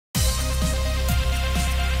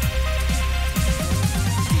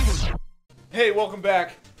Hey, welcome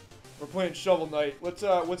back. We're playing Shovel Knight. Let's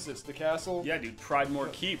what's this? The castle? Yeah, dude.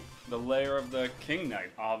 Pridemore Keep, the lair of the King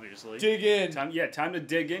Knight, obviously. Dig in. Time to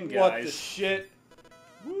dig in, guys. What the shit?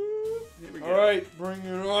 Woo! Here we go. All right, bring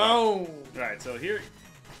it on. All right, so 2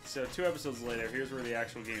 episodes later, here's where the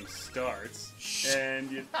actual game starts,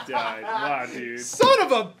 and you died. Wow, dude. Son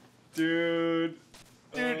of a dude.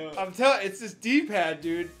 I'm telling. It's this D-pad,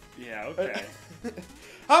 dude. Yeah. Okay.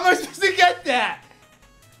 How am I supposed to get that?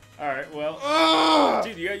 All right. Well,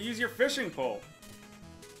 dude, you gotta use your fishing pole.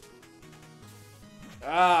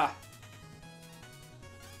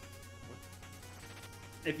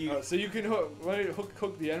 If you so you can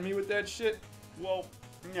hook the enemy with that shit. Well,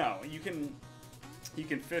 no, you can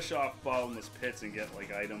fish off bottomless pits and get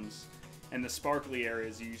like items, and the sparkly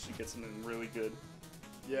areas you usually get something really good.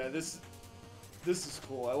 Yeah, this is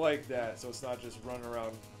cool. I like that. So it's not just running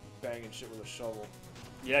around banging shit with a shovel.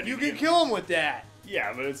 Yeah, you can kill him with that.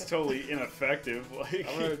 Yeah, but it's totally ineffective. Like,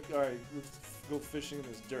 all right, let's go fishing in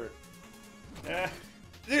this dirt.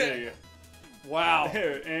 There you go. Wow.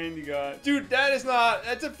 There, and you got... Dude, that's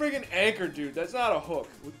a friggin' anchor, dude. That's not a hook.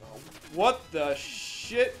 What the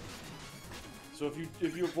shit? So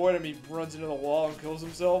if you avoid him, he runs into the wall and kills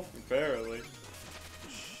himself? Apparently.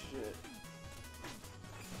 Shit.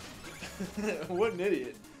 What an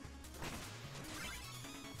idiot.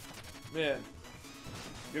 Man.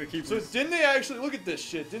 So didn't they actually, look at this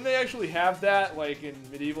shit, didn't they actually have that, like, in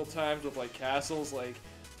medieval times with, like, castles, like...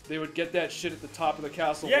 They would get that shit at the top of the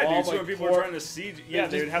castle wall. Yeah, dude. So like when people were trying to siege, yeah,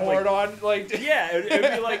 they would have pour like it on, like. Yeah,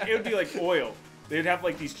 it would be like oil. They'd have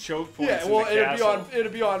like these choke points. Yeah, well, in the castle.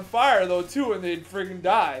 it'd be on fire though too, and they'd friggin'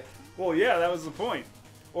 die. Well, yeah, that was the point.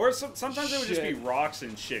 Or sometimes it would just be rocks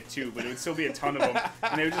and shit too, but it would still be a ton of them,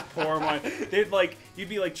 and they would just pour them on. They'd like you'd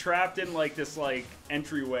be like trapped in like this like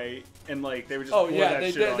entryway, and like they would just pour that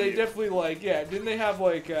shit on you. They definitely like Didn't they have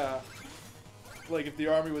like if the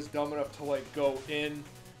army was dumb enough to like go in.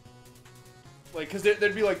 Like, because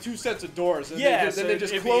there'd be like 2 sets of doors, and then they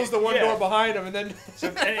just close the one door behind them, and then... So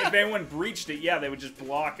and if anyone breached it, yeah, they would just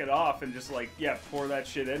block it off and just, like, pour that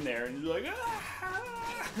shit in there, and you're like, ah!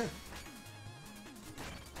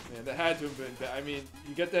 Man, that had to have been bad. I mean,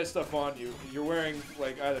 you get that stuff on you, you're wearing,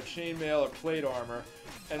 like, either chainmail or plate armor,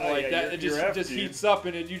 and, it just heats up,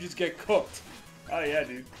 and you just get cooked. Oh, yeah,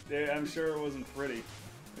 dude. I'm sure it wasn't pretty.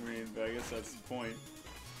 I mean, but I guess that's the point.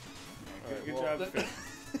 Yeah, good job.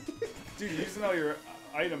 Dude, using all your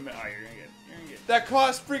item. Oh, you're gonna get. That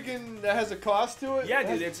cost freaking. That has a cost to it. Yeah,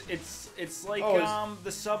 dude. It's like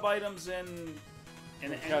the sub items in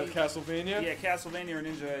Castlevania. Yeah, Castlevania or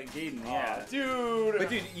Ninja Gaiden. Yeah, dude. But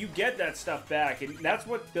dude, you get that stuff back, and that's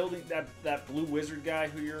what building that blue wizard guy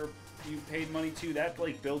who you paid money to. That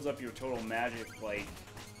like builds up your total magic, like.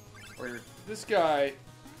 Or this guy.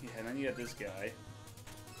 Yeah, and then you got this guy.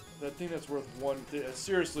 That thing that's worth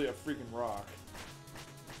seriously a freaking rock.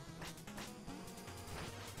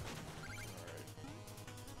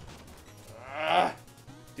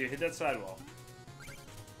 Dude, hit that sidewall. Look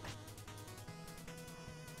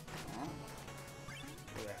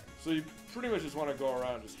at that. So you pretty much just want to go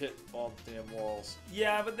around and just hit all the damn walls.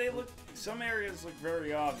 Yeah, but some areas look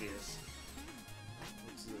very obvious.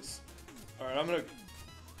 What's this? Alright, I'm gonna...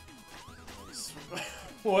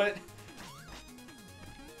 What? Am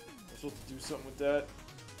I supposed to do something with that?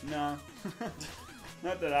 No.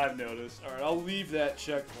 Not that I've noticed. Alright, I'll leave that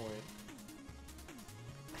checkpoint.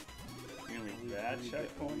 You're gonna leave that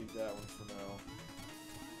checkpoint? I'll leave that one for now.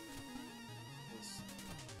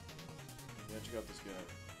 Yeah, check out this guy.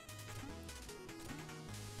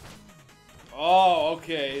 Oh,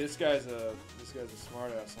 okay. This guy's a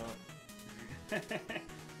smartass, huh?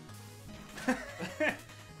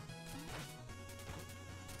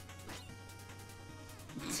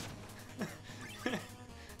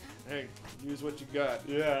 Hey, use what you got.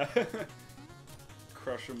 Yeah.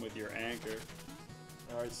 Crush him with your anchor.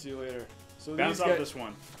 Alright, see you later. So bounce off this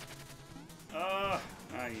one.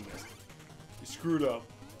 You missed. You screwed up.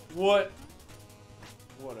 What?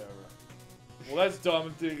 Whatever. Well, that's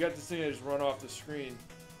dumb. You got this thing that just run off the screen.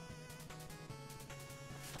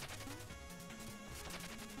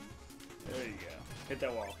 There you go. Hit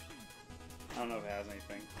that wall. I don't know if it has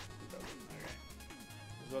anything. It doesn't. Okay.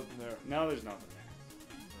 There's nothing there. No, there's nothing there.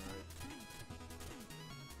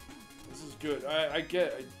 This is good. I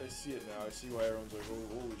see it now. I see why everyone's like,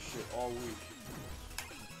 oh, holy shit, all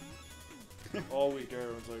week. All week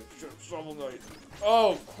everyone's like, Shovel Knight.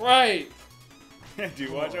 Oh, cripe!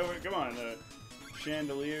 Dude, watch over. Come on, the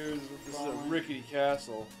chandeliers. This is a rickety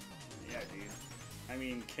castle. Yeah, dude. I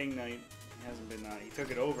mean, King Knight hasn't been, he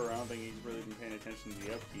took it over. I don't think he's really been paying attention to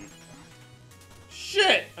the upkeep.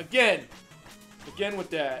 Shit! Again! Again with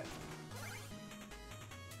that.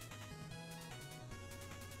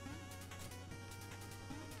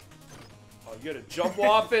 You gotta jump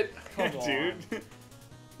off it? Come on. Dude.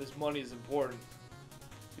 This money is important.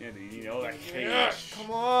 Yeah, dude, you know that cash. Yeah,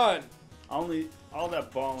 come on. Only all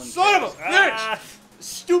that balling. Son of a bitch!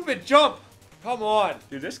 Stupid jump. Come on.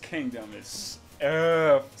 Dude, this kingdom is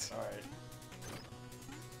effed. Alright.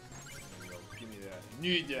 Give me that. I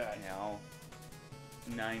need that. Now,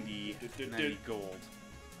 90 gold.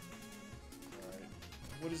 Alright.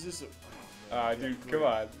 What is this? Dude, come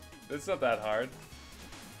on. It's not that hard.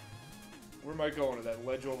 Where am I going? To that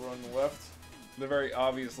ledge over on the left? The very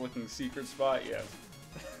obvious looking secret spot, yes.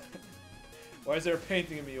 Why is there a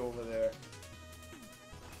painting of me over there?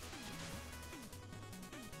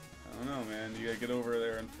 I don't know, man. You gotta get over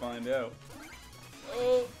there and find out.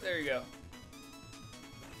 Oh, there you go.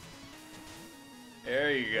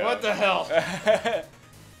 There you go. What the hell?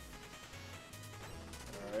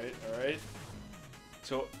 Alright, alright.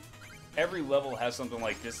 So, every level has something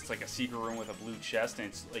like this. It's like a secret room with a blue chest, and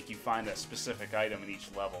it's like you find a specific item in each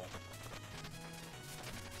level.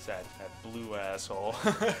 It's that blue asshole.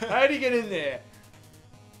 How'd he get in there?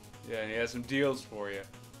 Yeah, and he has some deals for you.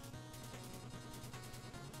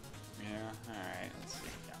 Yeah, alright, let's see.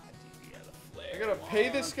 God, dude, yeah, the flare. I gotta pay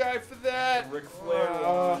this guy for that? Ric Flair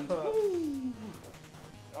one.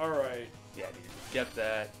 Alright. Yeah, dude, get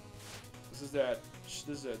that. This is that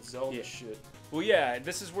Zelda shit. Well, yeah,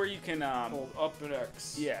 this is where you can, Hold up and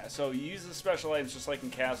X. yeah, so you use the special items just like in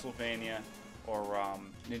Castlevania or,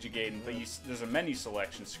 Ninja Gaiden, but there's a menu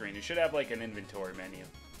selection screen. It should have, like, an inventory menu.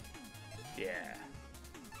 Yeah.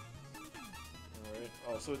 Alright.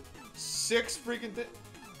 Oh, so 6 freaking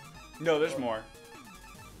No, there's more.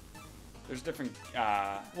 There's different,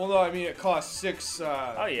 Well, no, I mean, it costs 6,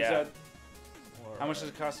 oh, yeah. Or, how much does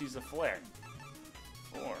it cost to use the flare?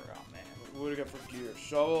 4, oh, man. What do we got for gear?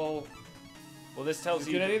 Shovel. Well, this tells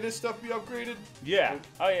you... Can any of this stuff be upgraded? Yeah.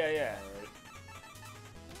 Oh, yeah, yeah. Alright.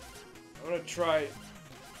 I'm gonna try...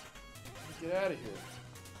 Get out of here.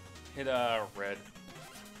 Hit, red.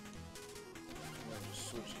 Just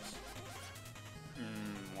switches.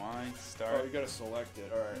 Why? Oh, Start. you gotta select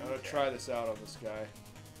it. Alright, I'm gonna try this out on this guy.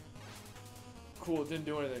 Cool, it didn't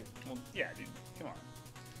do anything. Well, yeah, dude. Come on.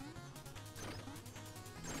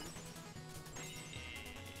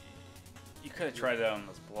 You could have tried it out on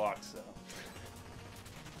those blocks, though.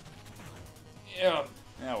 Yeah.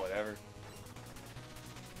 Yeah, whatever.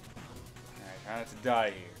 Alright, try not to die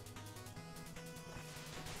here.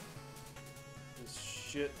 This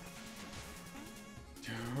shit.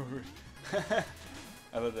 Dude.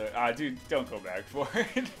 I love that. Dude, don't go back for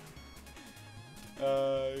it.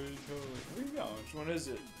 Totally. Where are you going? Which one is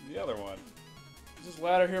it? The other one. Was this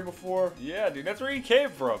ladder here before? Yeah, dude, that's where you came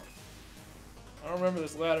from. I don't remember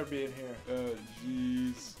this ladder being here. Oh,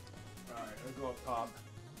 jeez. Alright, I'll go up top.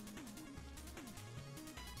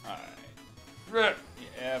 Alright. Rick! You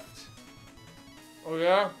effed. Oh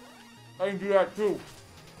yeah? I can do that too.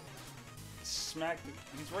 Smack the...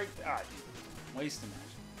 He's right there. Dude. Waste him.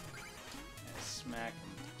 Yeah, smack him.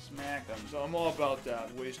 Smack him. So I'm all about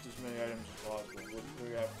that. Waste as many items as possible. What do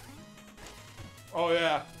we have? Oh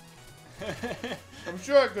yeah. I'm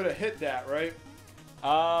sure I could have hit that, right?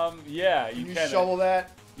 Yeah, Can you can shovel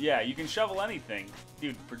that? Yeah, you can shovel anything.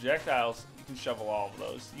 Dude, projectiles, you can shovel all of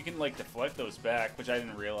those. You can, like, deflect those back, which I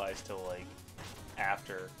didn't realize till, like,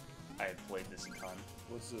 after I had played this a ton.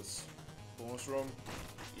 What's this? Bonus room?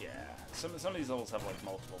 Yeah. Some of these levels have, like,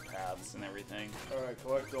 multiple paths and everything. Alright,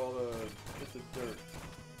 collect all the... Get the dirt.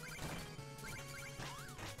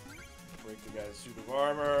 Break the guy's suit of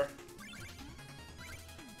armor.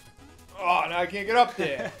 Oh, now I can't get up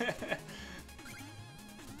there! Yeah,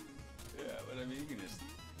 but I mean, you can just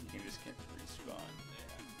get respawn.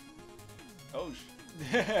 Yeah. Oh,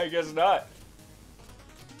 I guess not.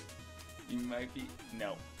 You might be.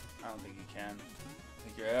 No, I don't think you can. I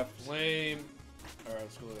think you're F. Lame. Alright,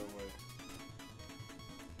 let's go the other way.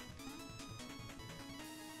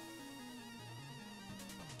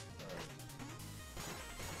 Alright.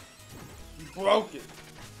 You broke it!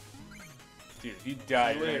 Dude, if you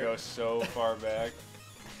die, you're gonna go so far back.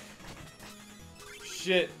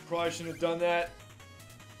 Shit, probably shouldn't have done that.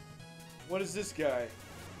 What is this guy?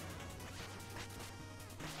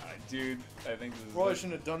 Dude, I think this is... Probably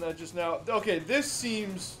shouldn't have done that just now. Okay, this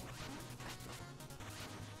seems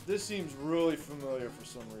really familiar for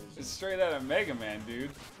some reason. It's straight out of Mega Man,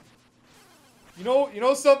 dude. You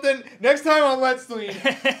know something? Next time on Let's Slean.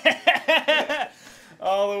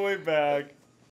 All the way back.